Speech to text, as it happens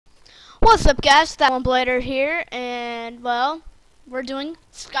What's up, guys? That one Blader here, and well, we're doing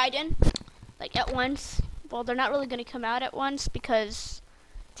Skyden like at once. Well, they're not really going to come out at once because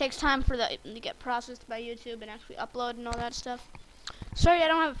it takes time for them to get processed by YouTube and actually upload and all that stuff. Sorry, I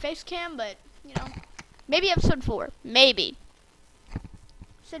don't have a face cam, but you know, maybe episode 4, maybe. I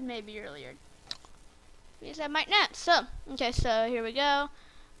said maybe earlier. Means I might not. So, okay, so here we go.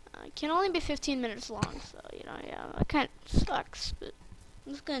 It can only be 15 minutes long, so you know, yeah, it kind of sucks, but.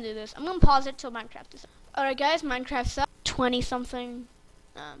 I'm just gonna do this. I'm gonna pause it till Minecraft is up. Alright guys, Minecraft's up. 20 something.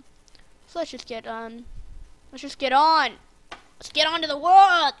 So let's just get on. Let's just get on. Let's get on to the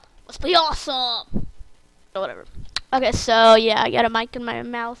world. Let's be awesome. Or whatever. Okay, so yeah, I got a mic in my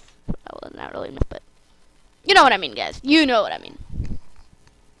mouth. Well, not really, but you know what I mean, guys. You know what I mean.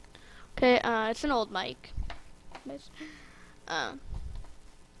 Okay, it's an old mic.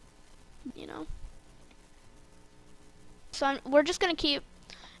 You know. So we're just gonna keep.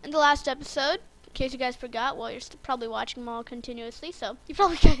 In the last episode, in case you guys forgot, well, you're probably watching them all continuously, so you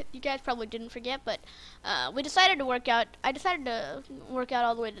guys probably didn't forget. But we decided to work out. I decided to work out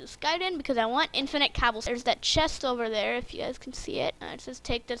all the way to the Skyden because I want infinite cobblestone. There's that chest over there, if you guys can see it. It says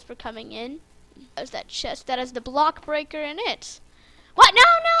 "Take this for coming in." There's that chest that has the block breaker in it. What? No,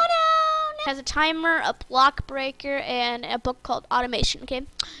 no, no! It has a timer, a block breaker, and a book called Automation. Okay,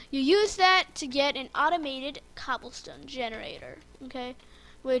 you use that to get an automated cobblestone generator. Okay.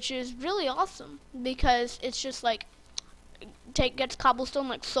 Which is really awesome because it's just like gets cobblestone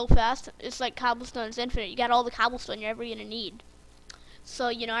like so fast. It's like cobblestone is infinite. You got all the cobblestone you're ever gonna need. So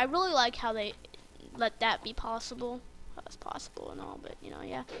you know, I really like how they let that be possible. How it's possible and all, but you know,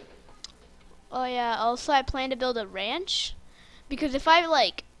 yeah. Oh yeah. Also, I plan to build a ranch because if I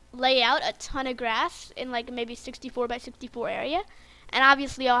like lay out a ton of grass in like maybe 64 by 64 area, and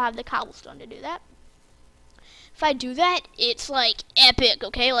obviously I'll have the cobblestone to do that. If I do that, it's like epic,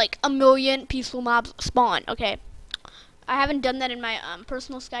 okay? Like a million peaceful mobs spawn, okay? I haven't done that in my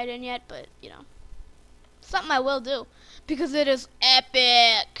personal Skyden yet, but you know, something I will do because it is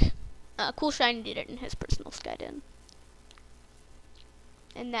epic. Cool Shiny did it in his personal Skyden,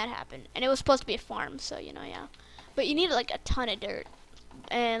 and that happened. And it was supposed to be a farm, so you know, yeah. But you need like a ton of dirt,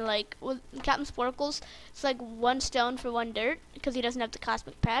 and like with Captain Sporkles, it's like 1 stone for 1 dirt because he doesn't have the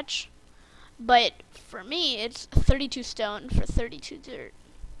cosmic patch. But for me, it's 32 stone for 32 dirt.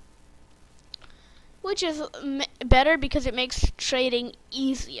 Which is better because it makes trading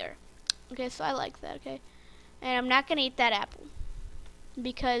easier. Okay, so I like that, okay? And I'm not going to eat that apple.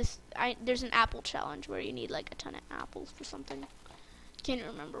 Because there's an apple challenge where you need like a ton of apples for something. Can't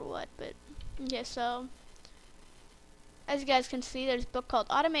remember what, but... Okay, so... As you guys can see, there's a book called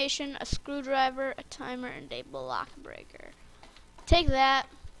Automation, a screwdriver, a timer, and a block breaker. Take that.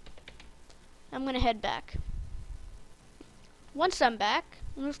 I'm gonna head back. Once I'm back,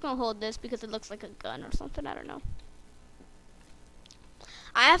 I'm just gonna hold this because it looks like a gun or something. I don't know.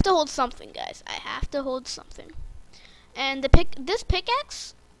 I have to hold something, guys. I have to hold something. And this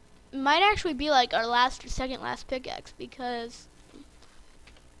pickaxe might actually be like our last or second last pickaxe because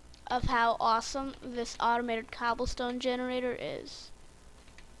of how awesome this automated cobblestone generator is.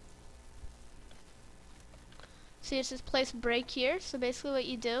 See, it says place break here. So basically, what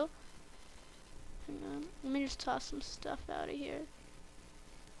you do. Hang on. Let me just toss some stuff out of here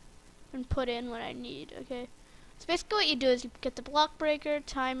and put in what I need, okay? So basically what you do is you get the block breaker,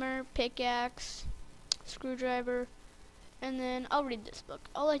 timer, pickaxe, screwdriver, and then I'll read this book.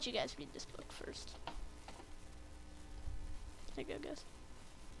 I'll let you guys read this book first. There you go, guys.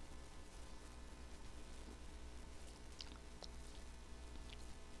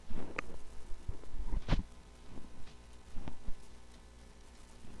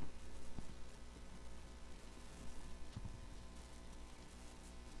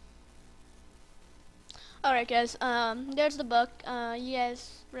 Alright guys, there's the book. You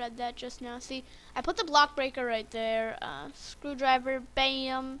guys read that just now. See, I put the block breaker right there. Screwdriver,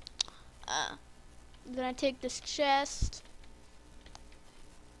 bam. Then I take this chest.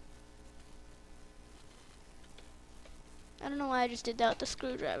 I don't know why I just did that with the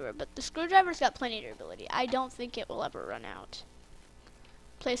screwdriver, but the screwdriver's got plenty of durability. I don't think it will ever run out.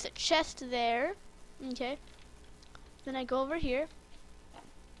 Place a chest there. Okay. Then I go over here.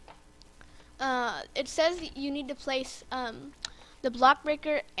 It says you need to place the block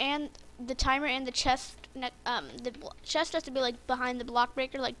breaker and the timer and the chest. The chest has to be like behind the block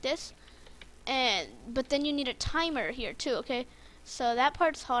breaker like this, but then you need a timer here too. Okay, so that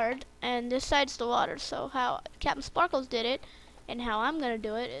part's hard, and this side's the water. So how Captain Sparkles did it, and how I'm gonna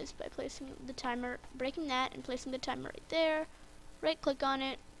do it is by placing the timer, breaking that, and placing the timer right there. Right click on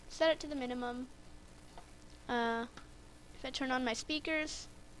it, set it to the minimum. If I turn on my speakers.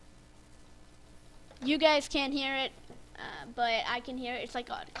 You guys can't hear it, but I can hear it. It's like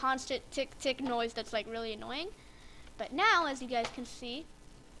a constant tick tick noise that's like really annoying. But now, as you guys can see,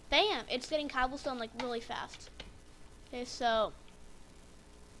 bam, it's getting cobblestone like really fast. Okay, so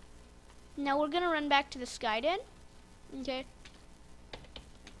now we're gonna run back to the Skyden. Okay.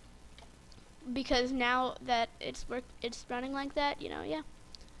 Because now that it's running like that, you know, yeah.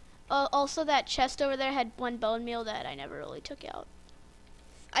 Also, that chest over there had one bone meal that I never really took out.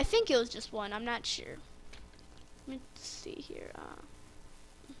 I think it was just one. I'm not sure. Let me see here.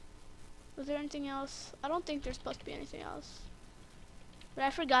 Was there anything else? I don't think there's supposed to be anything else. But I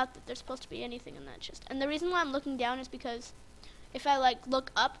forgot that there's supposed to be anything in that chest. And the reason why I'm looking down is because if I like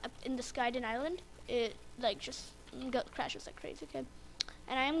look up in the Skyden Island, it like just crashes like crazy. Okay.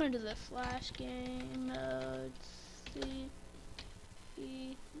 And I am going to do the flash game mode,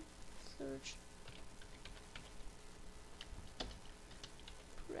 search,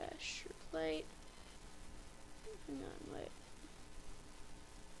 pressure plate. Hang on, wait.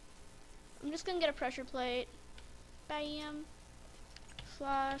 I'm just going to get a pressure plate. Bam.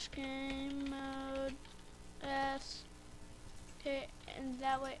 Flash game mode, S. Okay, and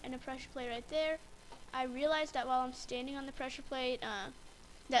that way, and a pressure plate right there. I realized that while I'm standing on the pressure plate,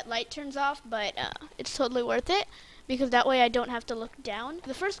 that light turns off, but it's totally worth it because that way I don't have to look down.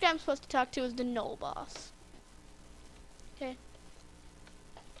 The first guy I'm supposed to talk to is the Null boss. Okay.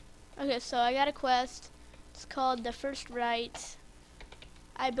 Okay, so I got a quest. It's called The First Rite.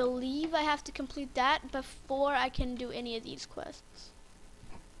 I believe I have to complete that before I can do any of these quests.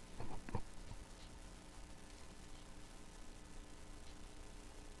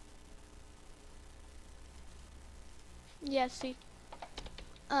 Yeah, see.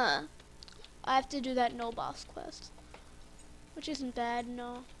 I have to do that no boss quest. Which isn't bad,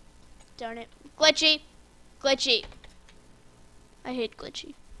 no. Darn it. Glitchy! Glitchy! I hate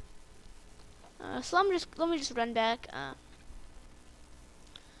glitchy. So let me just run back.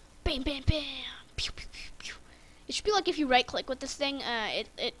 Bam, bam, bam! Pew, pew, pew, pew. It should be like if you right click with this thing,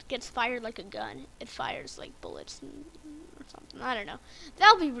 it gets fired like a gun. It fires like bullets or something. I don't know.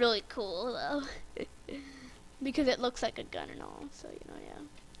 That would be really cool though. Because it looks like a gun and all, so you know,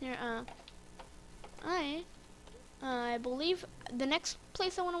 yeah. Here, I believe the next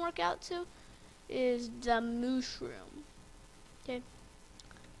place I want to work out to is the mushroom. Okay.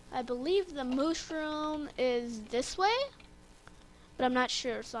 I believe the mushroom is this way, but I'm not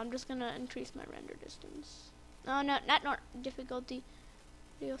sure, so I'm just gonna increase my render distance. Oh no, not difficulty.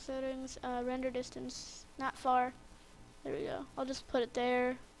 Video settings, render distance, not far. There we go. I'll just put it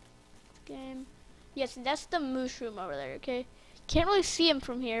there. Game. Yes, that's the mushroom over there, okay? Can't really see him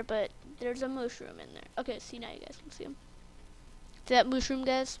from here, but there's a mushroom in there. Okay, see, now you guys can see him. See that mushroom,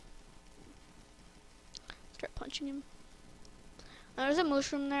 guys? Start punching him. There's a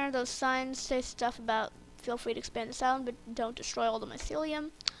mushroom there. Those signs say stuff about feel free to expand this island, but don't destroy all the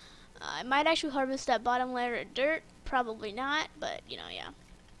mycelium. I might actually harvest that bottom layer of dirt. Probably not, but, you know, yeah.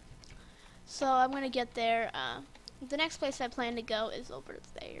 So I'm going to get there. The next place I plan to go is over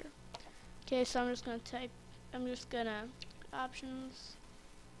there. Okay, so I'm just gonna options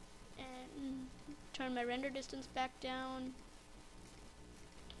and turn my render distance back down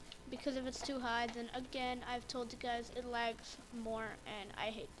because if it's too high, then again, I've told you guys it lags more and I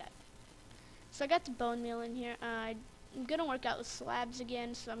hate that. So I got the bone meal in here. I'm gonna work out with slabs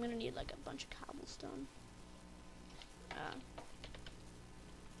again, so I'm gonna need like a bunch of cobblestone.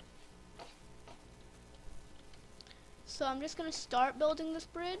 So I'm just gonna start building this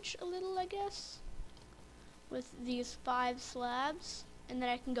bridge a little, I guess, with these 5 slabs, and then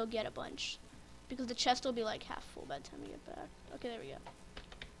I can go get a bunch because the chest will be like half full by the time I get back. Okay, there we go.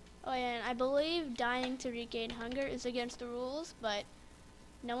 Oh yeah, and I believe dying to regain hunger is against the rules, but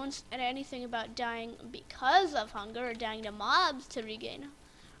no one's said anything about dying because of hunger or dying to mobs to regain,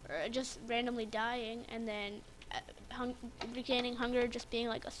 or just randomly dying and then regaining hunger just being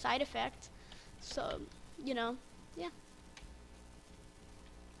like a side effect. So, you know, yeah.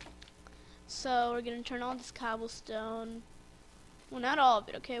 So we're gonna turn on this cobblestone. Well, not all of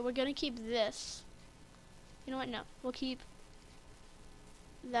it, okay? We're gonna keep this. You know what? No, we'll keep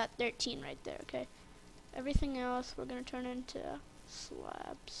that 13 right there, okay? Everything else we're gonna turn into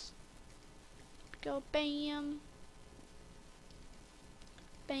slabs. Go bam,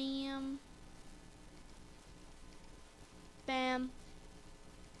 bam, bam,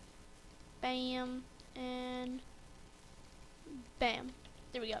 bam, and bam.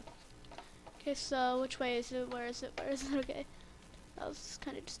 There we go. Okay, so which way is it? Where is it? Where is it? Okay. That was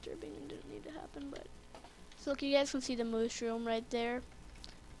kind of disturbing and didn't need to happen, but so look, you guys can see the mushroom right there.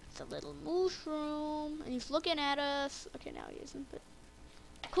 It's a little mushroom, and he's looking at us. Okay, now he isn't, but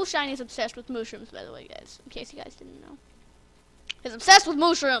Cool Shiny's obsessed with mushrooms, by the way, guys. In case you guys didn't know. He's obsessed with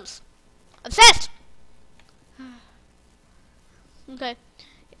mushrooms. Obsessed! Okay.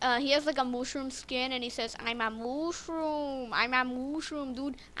 He has like a mushroom skin, and he says, I'm a mushroom. I'm a mushroom,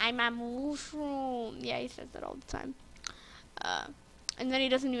 dude. I'm a mushroom. Yeah, he says that all the time. And then he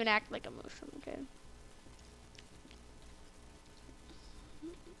doesn't even act like a mushroom, okay?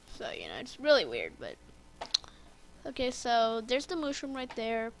 So, you know, it's really weird, but... Okay, so there's the mushroom right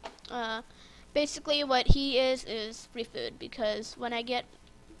there. Basically what he is free food, because when I get...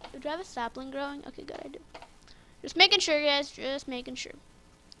 Do I have a sapling growing? Okay, good, I do. Just making sure, guys, just making sure.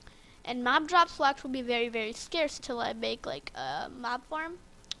 And mob drops flocks will be very, very scarce until I make like a mob farm,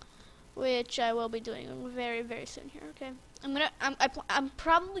 which I will be doing very, very soon here. Okay, I'm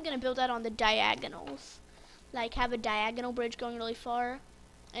probably gonna build that on the diagonals, like have a diagonal bridge going really far,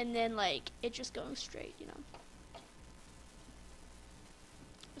 and then like it just going straight, you know,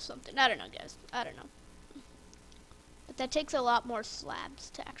 or something. I don't know, guys. I don't know. But that takes a lot more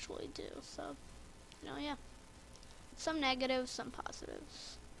slabs to actually do. So, you know, yeah. Some negatives, some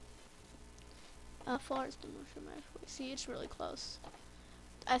positives. How far is the mushroom actually? See, it's really close.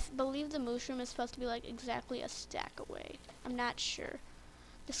 I believe the mushroom is supposed to be like exactly a stack away. I'm not sure.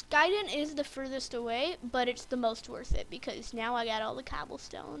 The Skydent is the furthest away, but it's the most worth it because now I got all the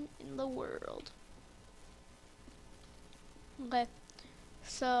cobblestone in the world. Okay,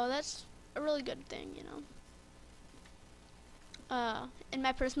 so that's a really good thing, you know. In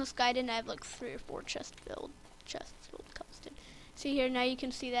my personal Skydent, I have like 3 or 4 chests filled with cobblestone. See here, now you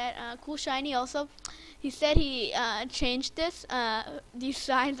can see that. Cool Shiny also, he said he changed this, these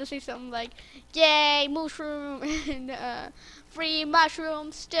signs to say something like, yay, mushroom, and free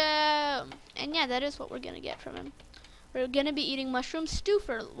mushroom stew. And yeah, that is what we're gonna get from him. We're gonna be eating mushroom stew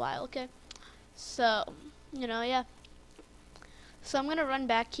for a while, okay? So, you know, yeah. So I'm gonna run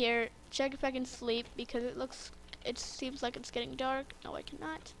back here, check if I can sleep, because it seems like it's getting dark. No, I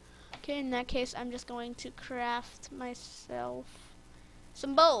cannot. Okay, in that case, I'm just going to craft myself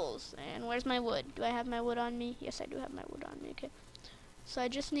some bowls. And where's my wood? Do I have my wood on me? Yes, I do have my wood on me. Okay. So I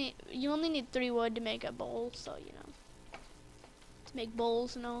just need, you only need 3 wood to make a bowl, so you know, to make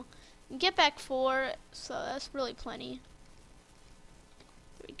bowls and all. And get back 4, so that's really plenty.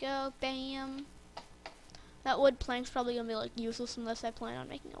 There we go, bam. That wood plank's probably gonna be like useless unless I plan on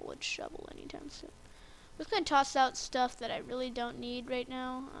making a wood shovel anytime soon. I'm just gonna toss out stuff that I really don't need right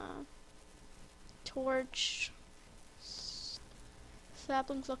now. Torch.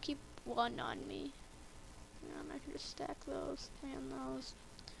 Saplings, I'll keep 1 on me. I can just stack those, and those,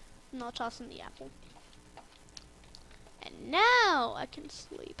 and I'll toss in the apple. And now I can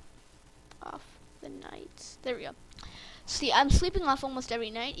sleep off the nights. There we go. See, I'm sleeping off almost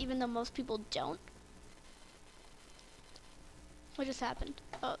every night, even though most people don't. What just happened?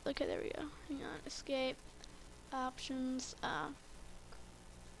 Oh, okay, there we go. Hang on, escape, options,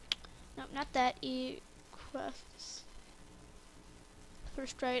 no, not that, quests.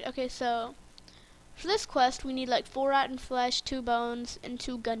 First right, okay, so for this quest we need like 4 rotten flesh, 2 bones, and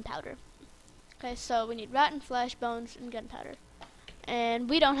 2 gunpowder. Okay, so we need rotten flesh, bones, and gunpowder. And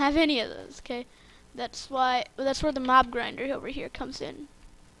we don't have any of those, okay? That's where the mob grinder over here comes in.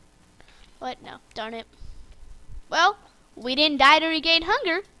 What? No, darn it. Well, we didn't die to regain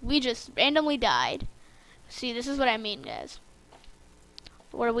hunger, we just randomly died. See, this is what I mean, guys.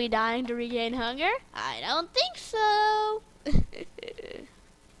 Were we dying to regain hunger? I don't think so.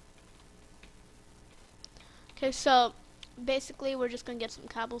 Okay, so basically we're just gonna get some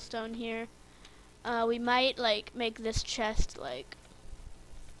cobblestone here. We might like make this chest like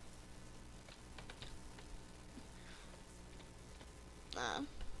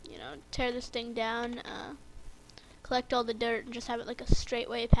you know, tear this thing down, collect all the dirt and just have it like a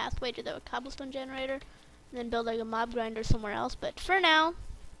straightway pathway to the cobblestone generator, and then build like a mob grinder somewhere else. But for now,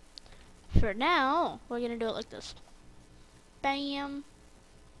 we're gonna do it like this. Bam,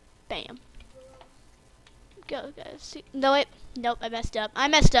 bam. Go, guys. See, no, wait, nope, I messed up. I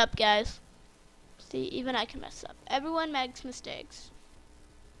messed up, guys. See, even I can mess up. Everyone makes mistakes,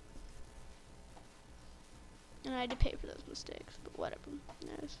 and I had to pay for those mistakes. But whatever.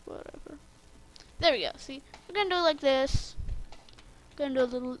 Yes, whatever. There we go. See, we're gonna do it like this. Gonna do a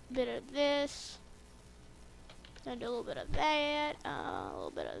little bit of this. Gonna do a little bit of that. A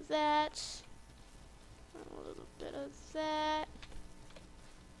little bit of that. A little bit of that.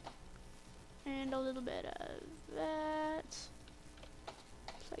 And a little bit of that.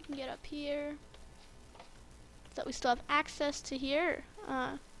 So I can get up here. So that we still have access to here.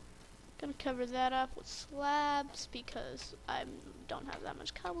 Gonna cover that up with slabs because I don't have that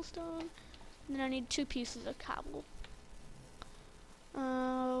much cobblestone. And then I need 2 pieces of cobble.